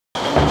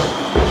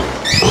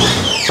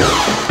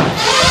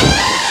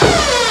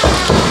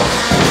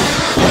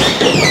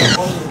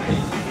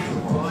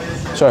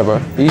Sorry, bro.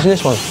 You using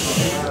this one?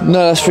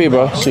 No, that's free,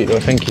 bro. Sweet, bro.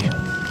 Thank you.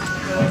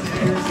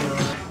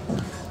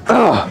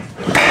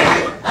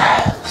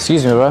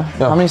 Excuse me, bro.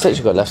 How many sets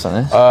you got left on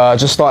this?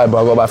 Just started,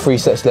 bro. I've got about 3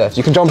 sets left.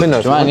 You can jump in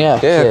though. Do you mind? Yeah.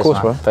 Yeah, Cheers, of course,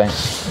 man. bro.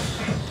 Thanks.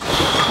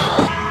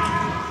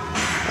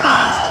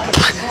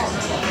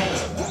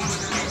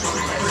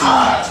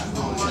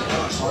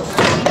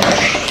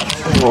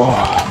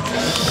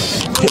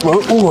 Hit, bro.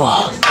 Ooh.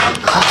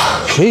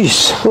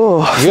 Jeez.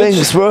 Oh,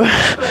 thanks, bro.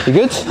 You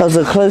good? That was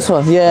a close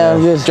one. Yeah,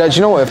 I'm good. Do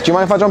you know what? Do you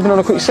mind if I jump in on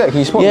a quick set? Can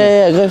you spot me?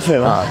 Yeah, go for it,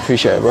 man. Ah,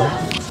 appreciate it, bro.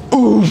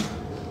 Ooh.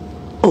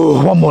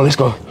 Ooh, one more. Let's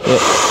go. Yeah.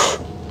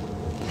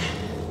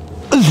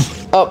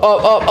 Up.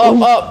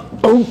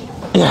 Oh.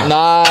 Yeah.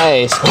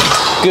 Nice.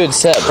 Good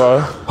set,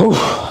 bro. Ooh.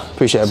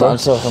 Appreciate it, bro.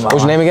 So I'm talking about,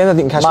 What's your name again? I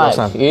didn't catch it last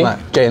time. You?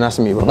 Mike. Jay, nice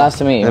to meet you, bro. Nice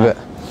to meet you, In a man.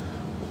 bit.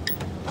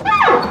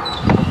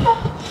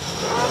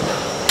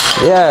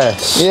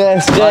 Yes.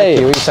 Yes, Jay.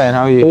 Mikey, what are you saying?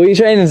 How are you? What are you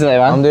training today,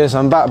 man? I'm doing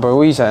some back, bro.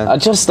 What are you saying? I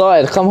just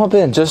started. Come hop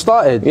in. Just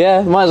started?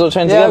 Yeah, might as well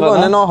train Yeah, together. go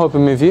on, man. then I'll hop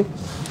in with you.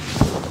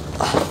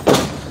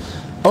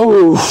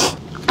 Oh.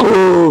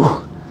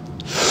 Oh.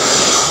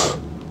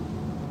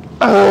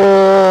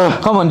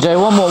 Come on, Jay.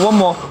 One more.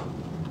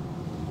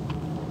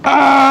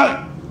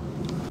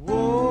 Oh,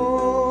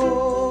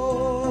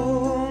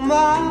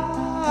 my